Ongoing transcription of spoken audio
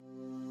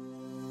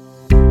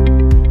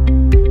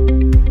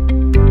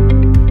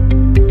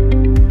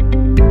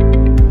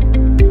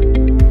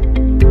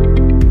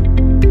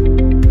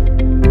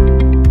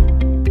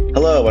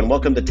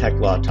welcome to Tech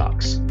Law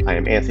Talks. I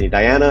am Anthony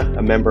Diana,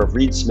 a member of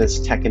Reed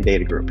Smith's Tech and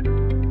Data Group.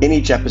 In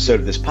each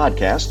episode of this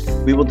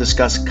podcast, we will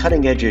discuss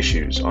cutting-edge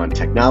issues on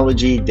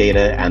technology,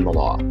 data, and the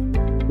law.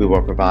 We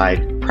will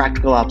provide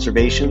practical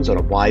observations on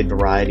a wide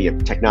variety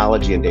of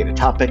technology and data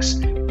topics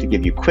to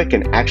give you quick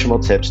and actionable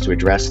tips to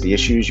address the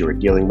issues you are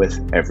dealing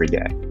with every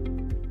day.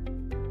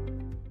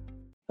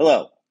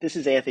 Hello, this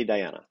is Anthony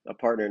Diana, a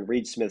partner in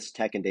Reed Smith's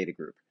Tech and Data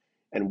Group,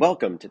 and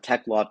welcome to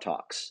Tech Law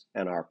Talks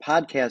and our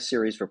podcast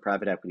series for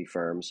private equity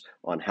firms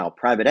on how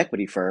private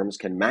equity firms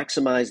can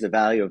maximize the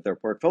value of their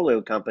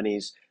portfolio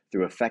companies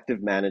through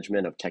effective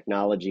management of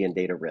technology and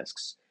data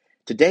risks.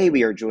 Today,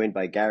 we are joined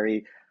by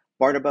Gary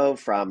Barnabo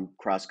from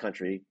Cross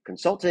Country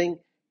Consulting,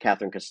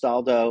 Catherine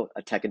Castaldo,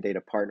 a tech and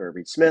data partner at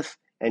Reed Smith,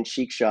 and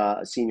Sheikh Shah,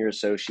 a senior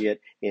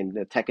associate in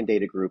the tech and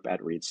data group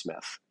at Reed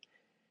Smith.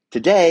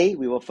 Today,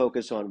 we will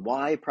focus on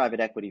why private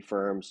equity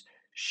firms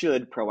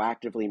should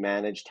proactively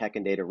manage tech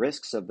and data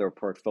risks of their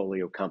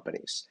portfolio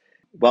companies.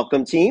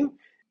 Welcome, team.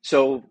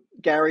 So,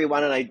 Gary, why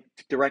don't I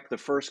direct the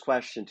first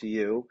question to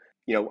you?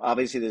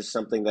 Obviously, this is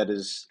something that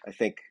is, I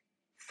think,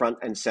 front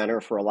and center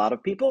for a lot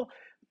of people.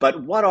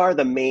 But what are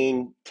the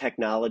main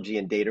technology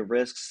and data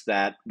risks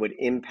that would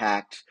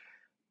impact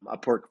a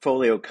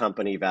portfolio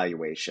company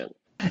valuation?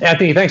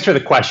 Anthony, thanks for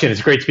the question.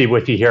 It's great to be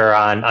with you here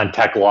on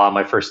Tech Law,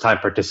 my first time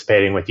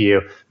participating with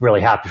you. Really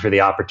happy for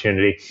the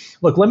opportunity.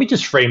 Look, let me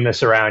just frame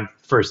this around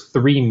first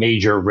three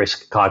major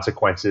risk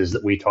consequences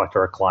that we talk to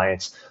our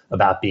clients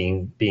about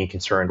being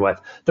concerned with.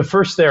 The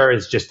first there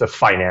is just the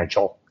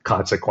financial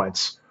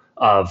consequence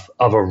of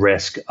a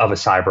risk of a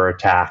cyber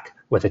attack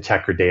with a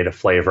tech or data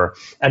flavor.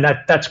 And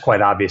that's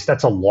quite obvious.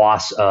 That's a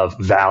loss of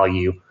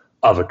value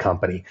of a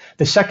company.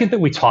 The second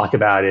that we talk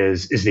about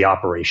is the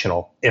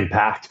operational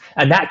impact.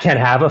 And that can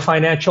have a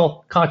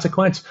financial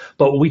consequence.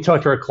 But what we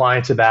talk to our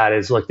clients about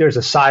is, look, there's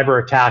a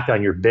cyber attack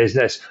on your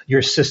business.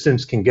 Your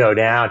systems can go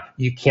down.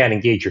 You can't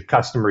engage your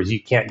customers.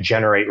 You can't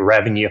generate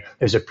revenue.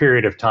 There's a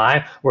period of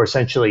time where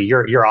essentially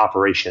your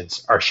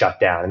operations are shut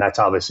down. And that's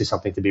obviously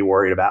something to be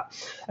worried about.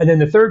 And then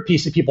the third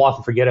piece that people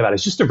often forget about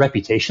is just the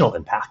reputational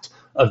impact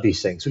of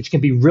these things, which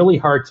can be really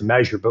hard to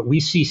measure. But we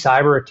see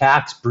cyber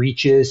attacks,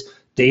 breaches,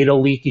 data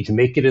leakage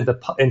make it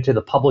into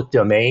the public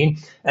domain,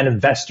 and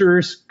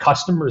investors,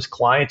 customers,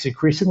 clients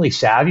increasingly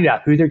savvy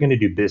about who they're going to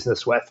do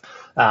business with,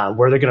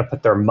 where they're going to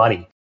put their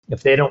money.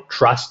 If they don't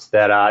trust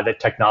that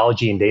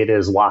technology and data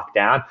is locked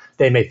down,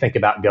 they may think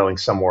about going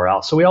somewhere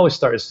else. So we always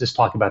start to just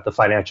talk about the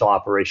financial,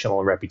 operational,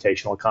 and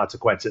reputational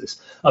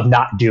consequences of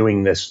not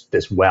doing this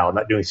well,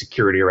 not doing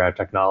security around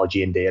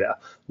technology and data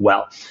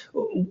well.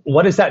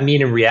 What does that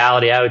mean in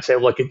reality? I would say,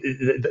 look,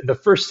 the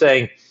first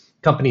thing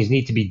companies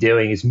need to be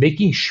doing is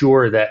making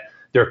sure that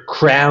their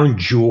crown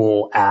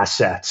jewel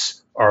assets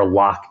are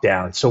locked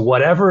down. So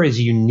whatever is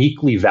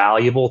uniquely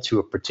valuable to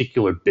a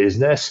particular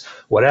business,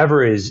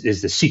 whatever is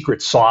the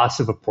secret sauce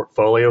of a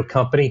portfolio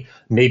company,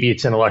 maybe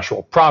it's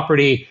intellectual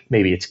property,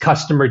 maybe it's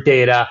customer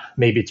data,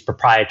 maybe it's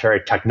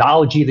proprietary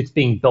technology that's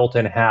being built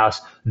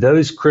in-house,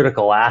 those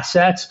critical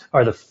assets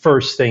are the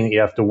first thing that you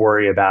have to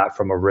worry about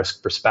from a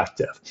risk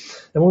perspective.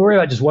 And we worry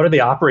about just what are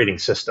the operating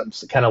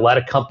systems that kind of let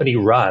a company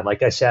run.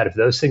 Like I said, if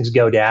those things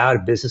go down,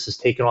 if business is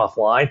taken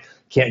offline,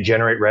 can't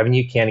generate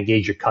revenue, can't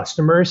engage your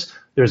customers,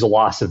 there's a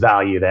loss of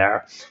value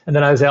there. And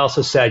then as I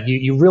also said,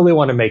 you really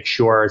want to make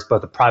sure as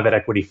both a private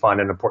equity fund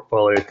and a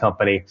portfolio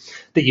company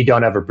that you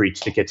don't have a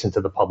breach that gets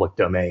into the public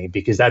domain,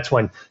 because that's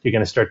when you're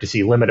going to start to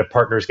see limited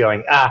partners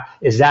going,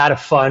 is that a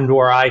fund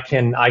where I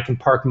can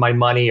park my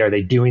money? Are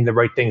they doing the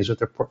right things with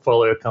their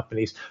portfolio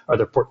companies? Are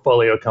their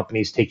portfolio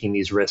companies taking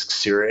these risks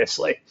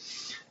seriously?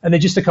 And then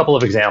just a couple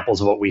of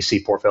examples of what we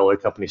see portfolio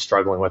companies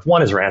struggling with.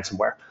 One is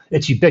ransomware.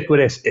 It's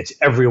ubiquitous. It's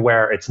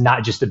everywhere. It's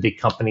not just the big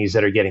companies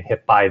that are getting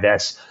hit by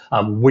this.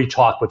 We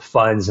talk with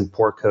funds and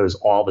portcos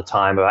all the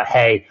time about,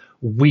 hey,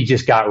 we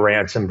just got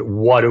ransomed.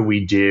 What do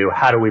we do?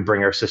 How do we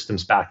bring our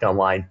systems back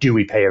online? Do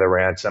we pay the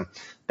ransom?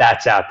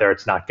 That's out there.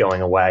 It's not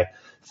going away.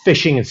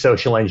 Phishing and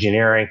social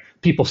engineering,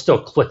 people still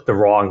click the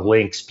wrong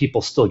links.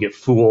 People still get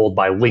fooled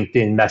by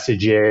LinkedIn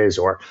messages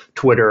or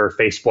Twitter or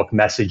Facebook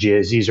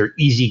messages. These are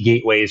easy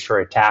gateways for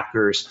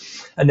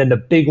attackers. And then the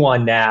big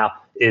one now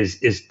is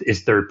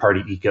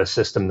third-party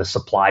ecosystem, the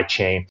supply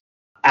chain.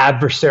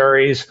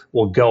 Adversaries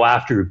will go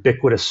after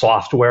ubiquitous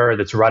software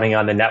that's running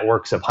on the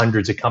networks of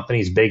hundreds of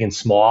companies, big and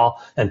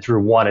small, and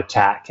through one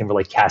attack can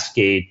really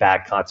cascade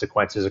bad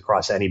consequences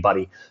across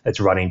anybody that's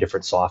running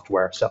different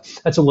software. So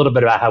that's a little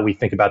bit about how we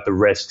think about the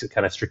risks at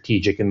kind of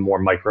strategic and more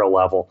micro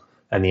level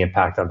and the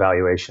impact on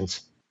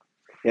valuations.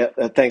 Yeah,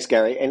 thanks,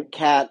 Gary. And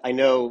Kat, I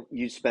know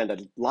you spend a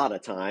lot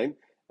of time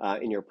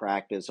in your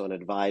practice on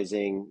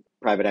advising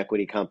private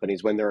equity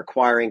companies when they're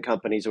acquiring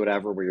companies or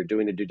whatever, where you're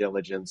doing the due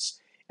diligence,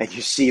 and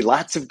you see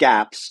lots of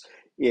gaps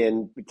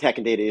in tech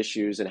and data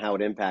issues and how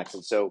it impacts.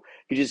 And so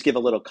could you just give a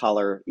little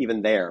color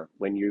even there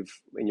in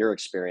your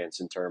experience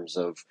in terms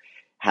of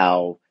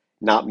how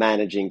not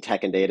managing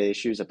tech and data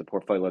issues at the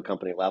portfolio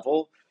company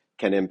level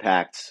can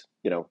impact,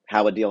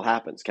 how a deal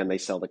happens? Can they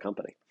sell the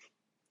company?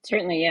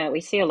 Certainly, yeah,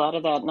 we see a lot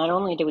of that. Not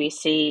only do we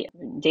see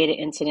data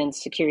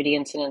incidents, security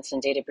incidents,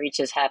 and data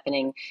breaches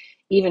happening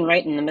even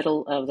right in the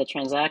middle of the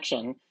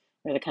transaction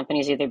where the company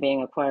is either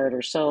being acquired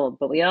or sold,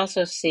 but we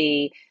also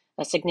see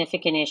a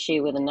significant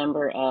issue with a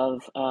number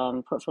of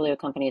portfolio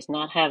companies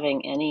not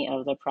having any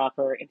of the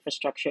proper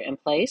infrastructure in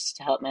place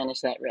to help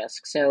manage that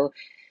risk. So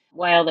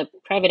while the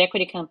private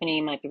equity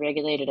company might be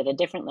regulated at a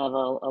different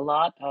level, a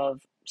lot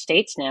of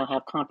states now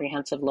have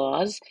comprehensive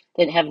laws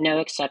that have no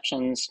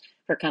exceptions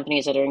for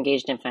companies that are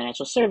engaged in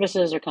financial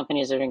services or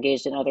companies that are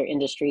engaged in other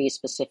industry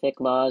specific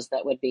laws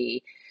that would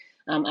be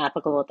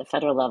applicable at the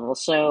federal level.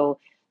 So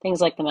things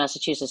like the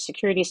Massachusetts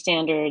Security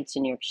Standards, the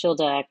New York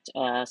Shield Act,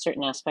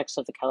 certain aspects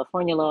of the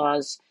California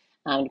laws,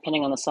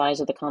 depending on the size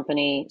of the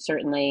company,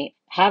 certainly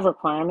have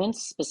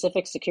requirements,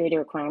 specific security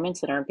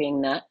requirements that aren't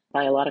being met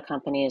by a lot of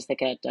companies that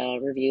get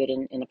reviewed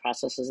in the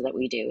processes that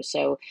we do.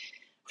 So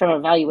from a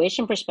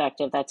valuation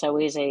perspective, that's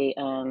always it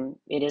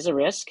is a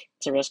risk.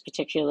 It's a risk,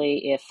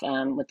 particularly if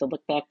with the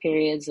look back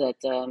periods that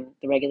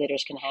the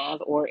regulators can have,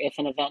 or if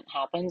an event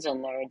happens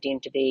and they're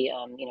deemed to be,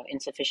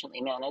 insufficiently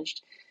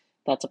managed,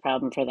 that's a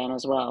problem for them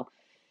as well.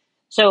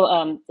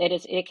 So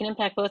it can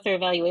impact both their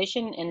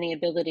evaluation and the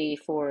ability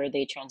for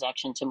the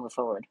transaction to move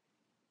forward.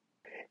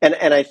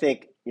 And I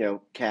think,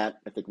 Kat,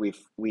 I think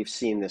we've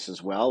seen this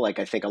as well. Like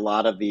I think a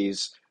lot of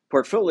these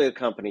portfolio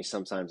companies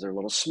sometimes they're a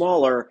little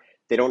smaller.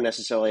 They don't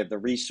necessarily have the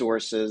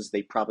resources.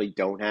 They probably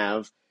don't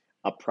have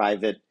a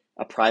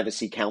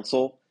privacy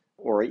counsel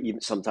or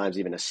even sometimes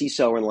even a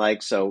CISO and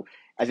like. So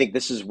I think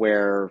this is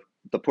where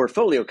the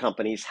portfolio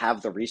companies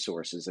have the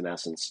resources in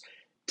essence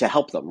to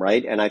help them,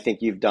 right? And I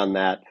think you've done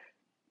that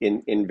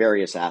in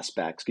various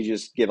aspects. Could you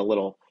just give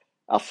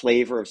a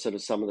flavor of sort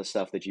of some of the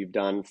stuff that you've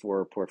done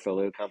for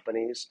portfolio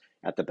companies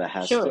at the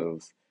behest Sure.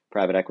 of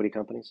private equity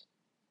companies?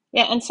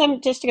 Yeah, and some,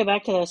 just to go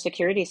back to the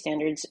security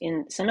standards,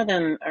 in some of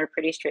them are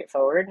pretty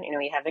straightforward.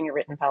 You having a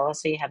written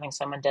policy, having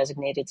someone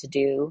designated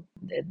to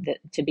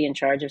to be in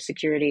charge of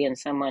security, and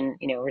someone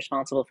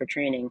responsible for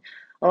training.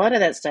 A lot of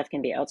that stuff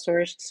can be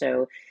outsourced.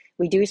 So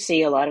we do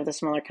see a lot of the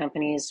smaller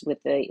companies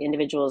with the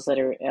individuals that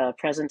are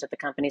present at the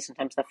company.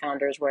 Sometimes the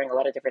founders wearing a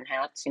lot of different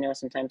hats.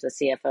 Sometimes the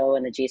CFO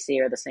and the GC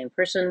are the same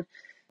person,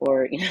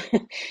 or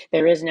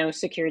there is no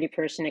security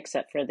person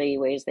except for the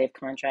ways they've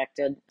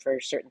contracted for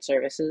certain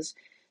services.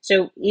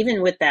 So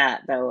even with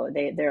that, though,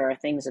 there are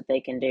things that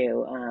they can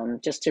do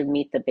just to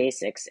meet the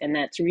basics, and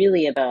that's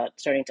really about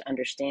starting to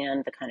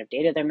understand the kind of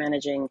data they're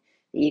managing,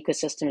 the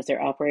ecosystems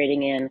they're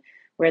operating in,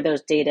 where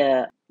those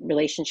data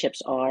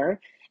relationships are,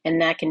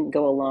 and that can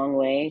go a long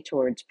way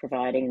towards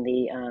providing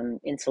the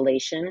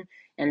insulation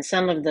and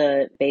some of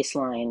the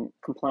baseline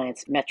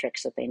compliance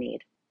metrics that they need.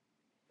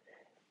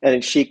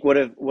 And Sheik, what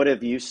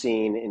have you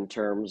seen in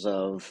terms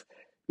of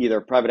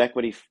either private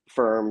equity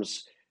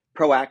firms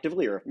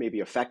proactively or maybe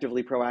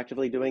effectively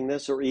proactively doing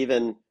this, or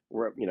even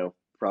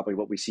probably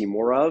what we see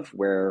more of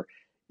where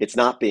it's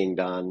not being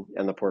done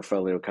and the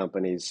portfolio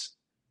companies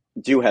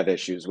do have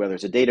issues, whether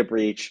it's a data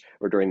breach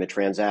or during the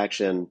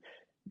transaction,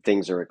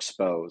 things are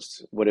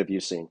exposed. What have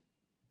you seen?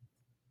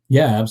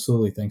 Yeah,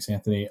 absolutely. Thanks,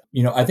 Anthony.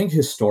 I think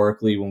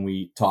historically, when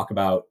we talk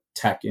about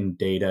tech and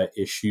data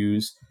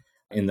issues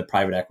in the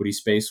private equity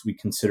space, we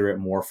consider it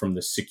more from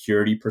the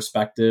security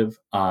perspective.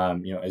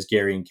 As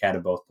Gary and Kat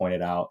have both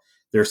pointed out,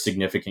 there are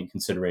significant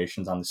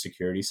considerations on the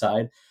security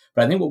side.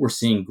 But I think what we're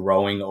seeing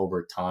growing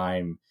over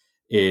time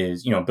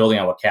is, building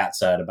on what Kat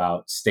said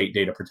about state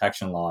data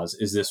protection laws,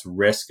 is this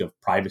risk of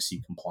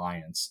privacy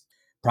compliance.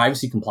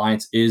 Privacy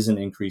compliance is an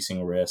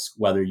increasing risk,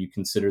 whether you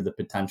consider the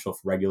potential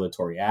for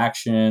regulatory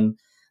action,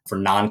 for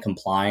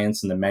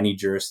non-compliance in the many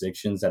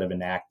jurisdictions that have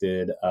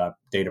enacted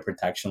data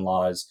protection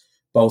laws,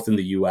 both in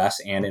the US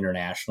and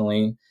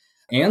internationally,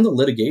 and the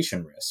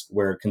litigation risk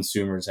where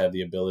consumers have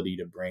the ability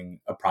to bring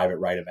a private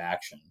right of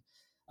action.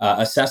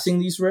 Assessing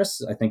these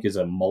risks, I think, is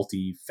a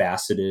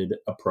multifaceted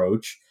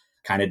approach.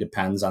 Kind of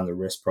depends on the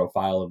risk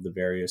profile of the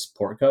various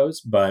portcos,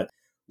 but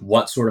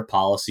what sort of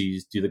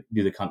policies do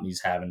the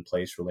companies have in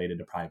place related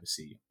to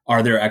privacy?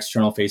 Are there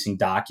external facing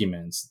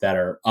documents that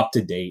are up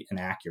to date and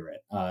accurate?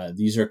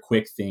 These are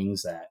quick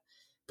things that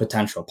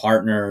potential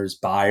partners,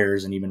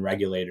 buyers, and even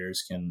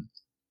regulators can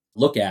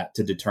look at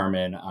to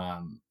determine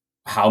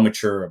how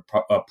mature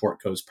a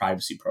portco's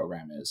privacy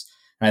program is.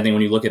 And I think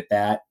when you look at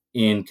that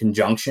in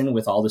conjunction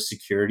with all the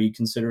security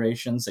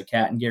considerations that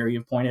Kat and Gary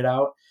have pointed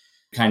out,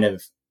 kind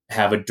of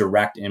have a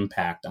direct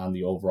impact on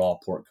the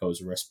overall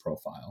portco's risk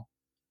profile.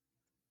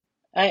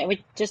 I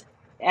would just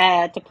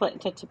add to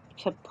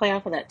play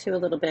off of that too a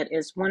little bit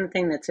is one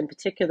thing that's in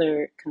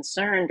particular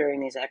concern during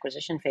these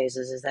acquisition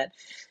phases is that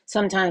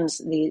sometimes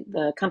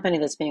the company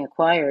that's being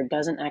acquired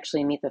doesn't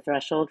actually meet the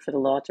threshold for the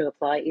law to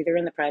apply either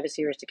in the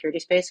privacy or security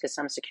space, because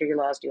some security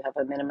laws do have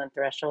a minimum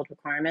threshold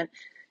requirement.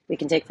 We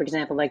can take, for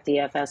example, like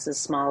DFS's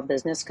Small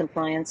Business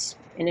Compliance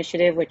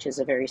Initiative, which is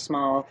a very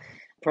small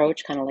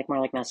approach, kind of like more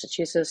like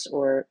Massachusetts,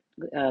 or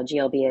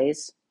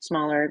GLBA's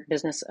smaller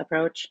business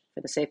approach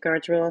for the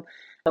safeguards rule.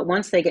 But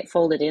once they get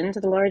folded into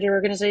the larger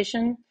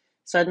organization,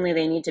 suddenly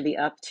they need to be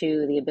up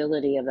to the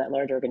ability of that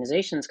large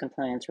organization's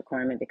compliance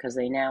requirement because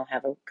they now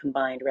have a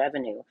combined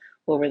revenue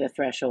over the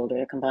threshold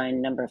or a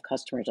combined number of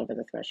customers over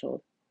the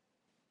threshold.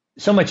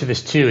 So much of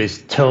this too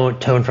is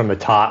tone from the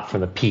top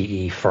from the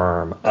PE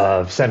firm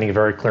of sending a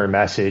very clear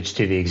message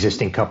to the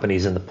existing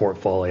companies in the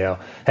portfolio.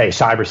 Hey,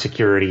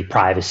 cybersecurity,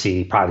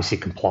 privacy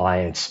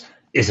compliance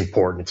is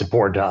important. It's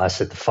important to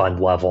us at the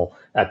fund level,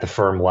 at the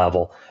firm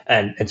level,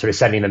 and sort of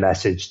sending the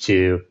message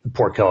to the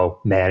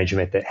portco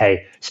management that,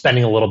 hey,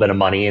 spending a little bit of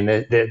money in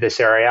this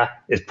area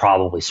is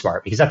probably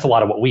smart, because that's a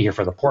lot of what we hear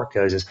from the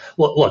portcos is,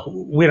 look,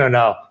 we don't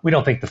know. We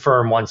don't think the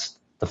fund wants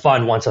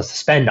us to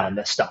spend on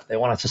this stuff. They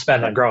want us to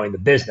spend on growing the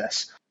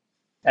business.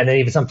 And then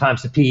even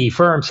sometimes the PE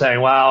firm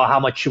saying, well,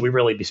 how much should we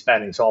really be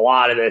spending? So a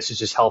lot of this is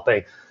just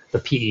helping the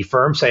PE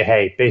firm say,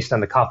 hey, based on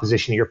the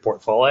composition of your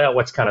portfolio,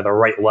 what's kind of the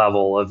right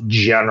level of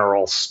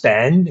general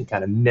spend and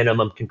kind of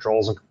minimum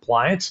controls and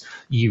compliance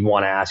you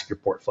want to ask your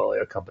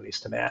portfolio companies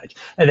to manage.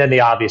 And then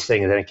the obvious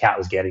thing that Kat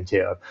was getting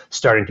to,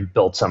 starting to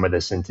build some of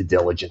this into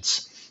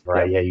diligence.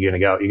 Right. Yeah, you're gonna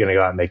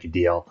go out and make a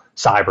deal.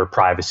 Cyber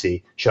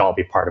privacy should all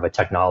be part of a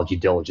technology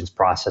diligence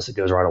process that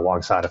goes right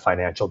alongside a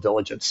financial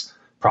diligence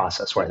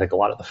process, where I think a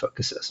lot of the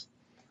focus is.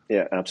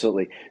 Yeah,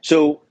 absolutely.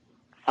 So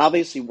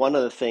obviously one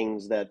of the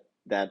things that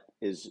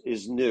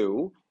is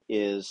new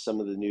is some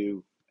of the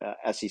new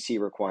SEC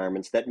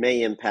requirements that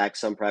may impact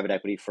some private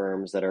equity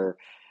firms that are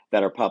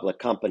public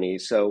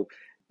companies. So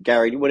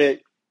Gary,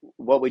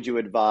 what would you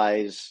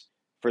advise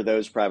for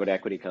those private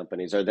equity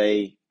companies? Are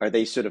they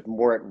sort of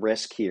more at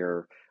risk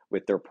here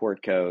with their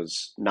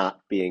portcos not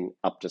being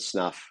up to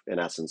snuff, in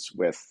essence,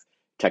 with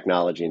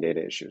technology and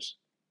data issues?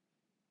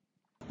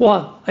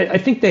 Well, I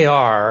think they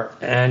are,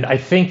 and I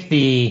think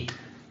the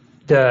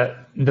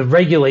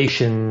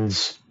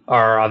regulations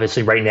are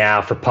obviously right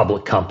now for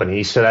public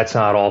companies, so that's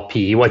not all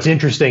PE. What's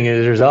interesting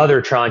is there's other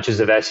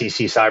tranches of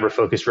SEC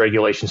cyber-focused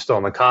regulations still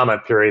in the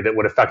comment period that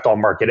would affect all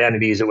market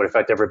entities. It would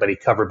affect everybody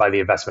covered by the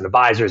Investment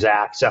Advisors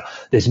Act. So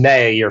this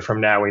May, a year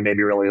from now, we may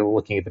be really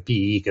looking at the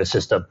PE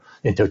ecosystem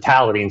in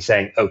totality and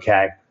saying,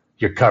 okay,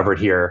 you're covered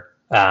here.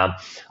 I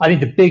think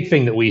the big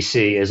thing that we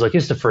see is, like,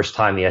 it's the first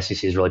time the SEC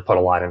has really put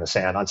a line in the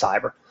sand on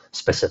cyber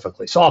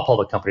specifically. So all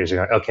public companies are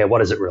going, okay, what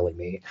does it really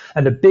mean?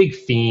 And the big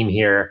theme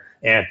here,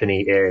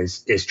 Anthony,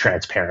 is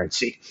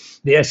transparency.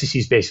 The SEC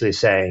is basically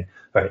saying,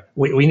 all right,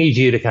 we need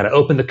you to kind of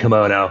open the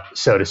kimono,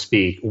 so to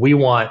speak. We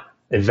want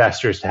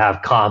investors to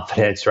have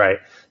confidence, right,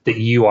 that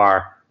you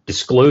are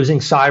disclosing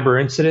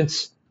cyber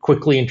incidents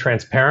quickly and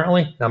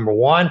transparently. Number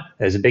one,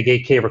 there's a big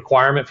 8K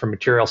requirement for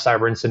material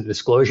cyber incident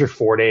disclosure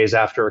 4 days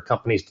after a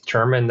company's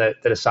determined that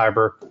a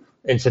cyber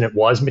incident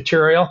was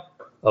material.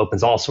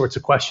 Opens all sorts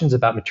of questions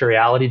about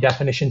materiality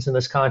definitions in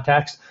this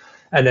context.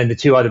 And then the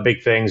two other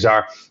big things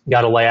are, you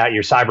got to lay out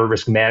your cyber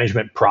risk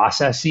management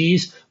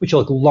processes, which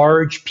look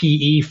large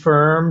PE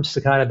firms,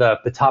 the kind of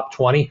the top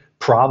 20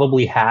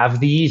 probably have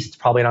these. It's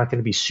probably not going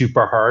to be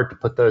super hard to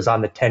put those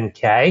on the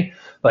 10K,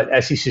 but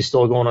SEC is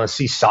still going to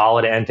see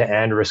solid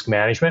end-to-end risk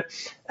management.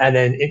 And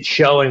then it's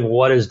showing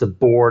what is the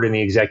board and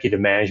the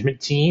executive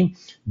management team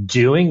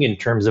doing in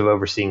terms of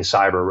overseeing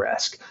cyber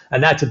risk.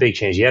 And that's a big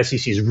change. The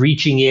SEC is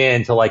reaching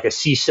into like a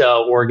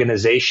CISO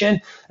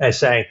organization and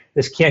saying,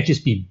 this can't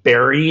just be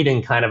buried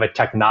in kind of a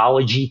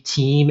technology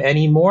team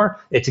anymore.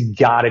 It's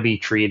got to be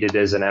treated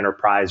as an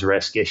enterprise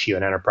risk issue,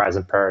 an enterprise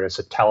imperative.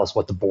 So tell us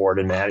what the board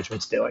and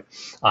management's doing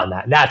on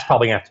that. And that's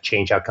probably going to have to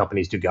change how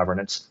companies do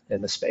governance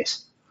in the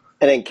space.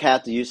 And then,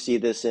 Kat, do you see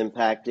this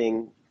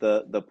impacting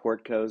the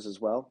portcos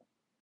as well?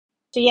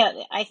 So yeah,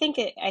 I think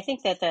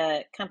that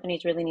the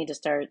companies really need to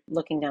start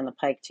looking down the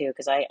pike too,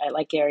 because I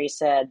like Gary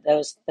said,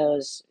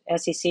 those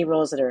SEC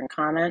rules that are in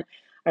comment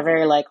are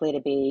very likely to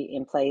be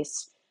in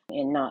place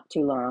in not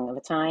too long of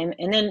a time.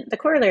 And then the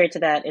corollary to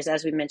that is,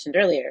 as we mentioned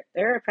earlier,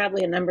 there are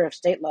probably a number of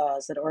state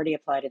laws that already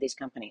apply to these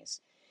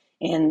companies.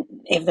 And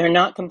if they're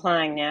not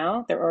complying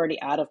now, they're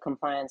already out of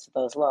compliance with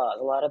those laws.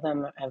 A lot of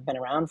them have been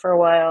around for a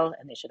while,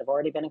 and they should have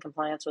already been in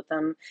compliance with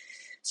them.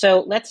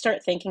 So let's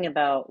start thinking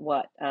about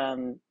what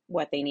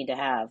they need to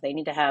have. They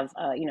need to have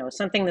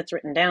something that's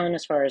written down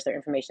as far as their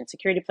information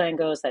security plan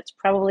goes. That's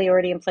probably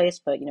already in place,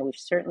 but we've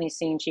certainly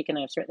seen, Sheik and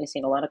I have certainly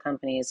seen a lot of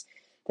companies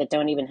that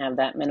don't even have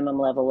that minimum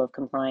level of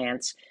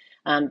compliance.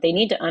 They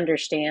need to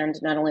understand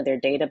not only their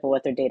data, but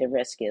what their data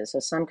risk is. So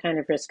some kind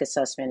of risk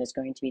assessment is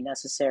going to be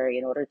necessary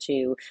in order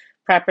to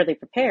properly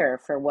prepare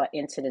for what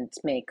incidents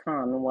may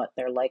come and what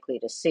they're likely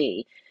to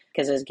see.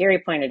 Because as Gary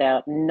pointed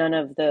out, none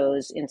of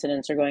those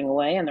incidents are going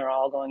away, and they're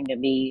all going to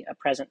be a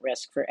present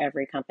risk for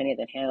every company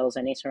that handles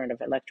any sort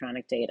of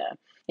electronic data.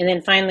 And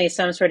then finally,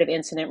 some sort of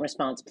incident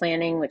response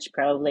planning, which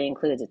probably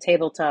includes a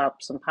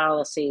tabletop, some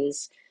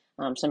policies,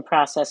 some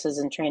processes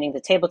and training.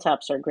 The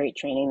tabletops are great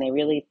training. They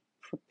really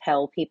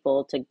propel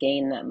people to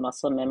gain that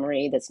muscle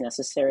memory that's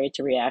necessary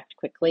to react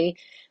quickly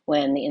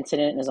when the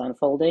incident is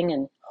unfolding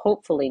and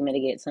hopefully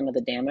mitigate some of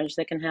the damage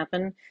that can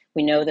happen.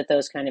 We know that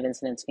those kind of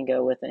incidents can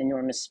go with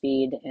enormous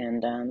speed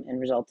and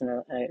result in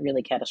a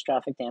really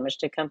catastrophic damage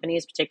to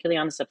companies, particularly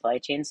on the supply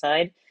chain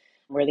side,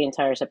 where the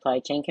entire supply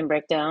chain can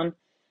break down.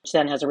 which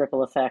then has a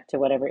ripple effect to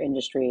whatever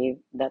industry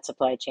that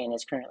supply chain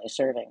is currently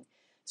serving.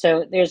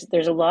 So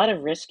there's a lot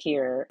of risk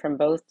here from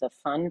both the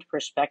fund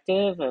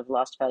perspective of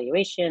lost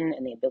valuation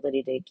and the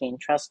ability to gain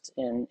trust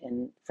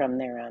from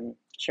their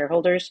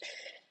shareholders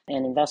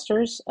and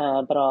investors,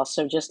 but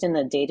also just in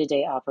the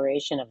day-to-day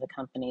operation of the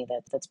company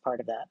that's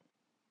part of that.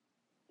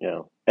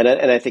 Yeah, and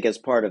I think as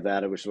part of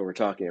that, which is what we're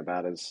talking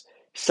about, is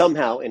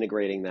somehow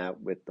integrating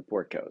that with the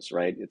portcos,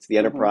 right? It's the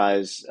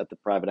enterprise at the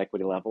private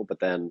equity level, but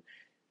then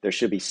there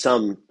should be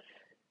some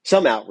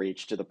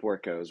outreach to the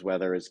portcos,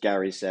 whether, as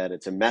Gary said,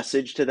 it's a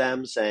message to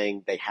them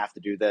saying they have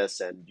to do this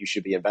and you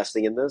should be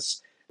investing in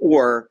this,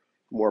 or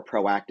more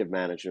proactive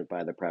management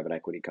by the private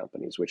equity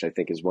companies, which I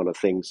think is one of the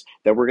things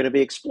that we're going to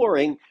be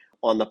exploring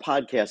on the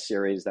podcast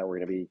series that we're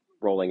going to be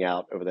rolling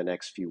out over the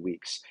next few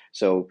weeks.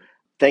 So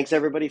thanks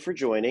everybody for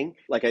joining.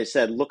 Like I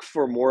said, look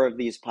for more of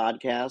these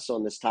podcasts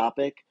on this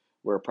topic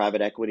where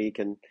private equity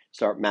can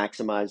start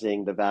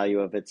maximizing the value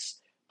of its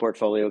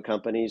portfolio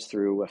companies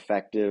through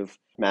effective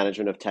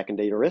management of tech and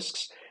data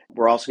risks.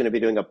 We're also going to be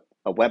doing a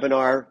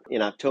webinar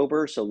in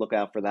October, so look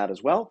out for that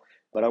as well.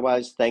 But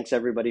otherwise, thanks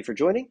everybody for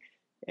joining,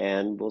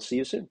 and we'll see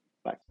you soon.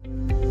 Bye.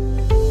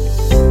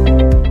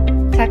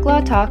 Tech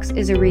Law Talks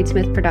is a Reed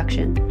Smith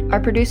production.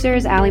 Our producer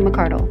is Allie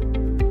McCardle.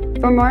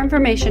 For more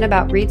information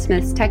about Reed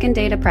Smith's tech and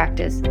data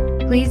practice,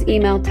 please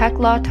email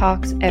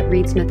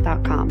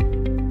techlawtalks@reedsmith.com.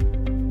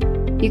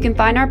 You can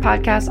find our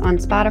podcast on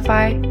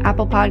Spotify,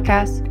 Apple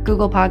Podcasts,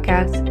 Google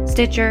Podcasts,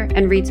 Stitcher,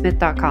 and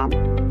reedsmith.com,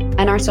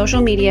 and our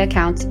social media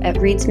accounts at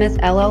Reed Smith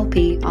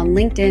LLP on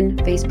LinkedIn,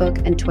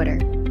 Facebook, and Twitter.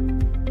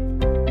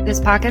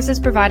 This podcast is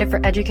provided for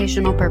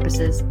educational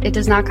purposes. It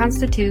does not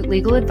constitute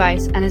legal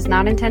advice and is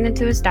not intended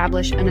to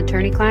establish an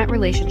attorney-client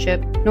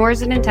relationship, nor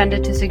is it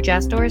intended to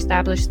suggest or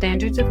establish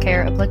standards of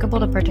care applicable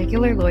to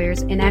particular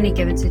lawyers in any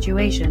given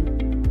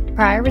situation.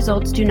 Prior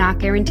results do not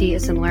guarantee a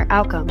similar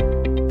outcome.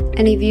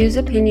 Any views,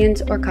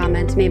 opinions, or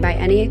comments made by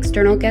any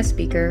external guest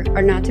speaker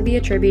are not to be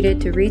attributed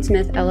to Reed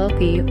Smith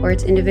LLP or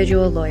its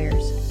individual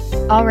lawyers.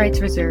 All rights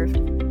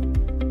reserved.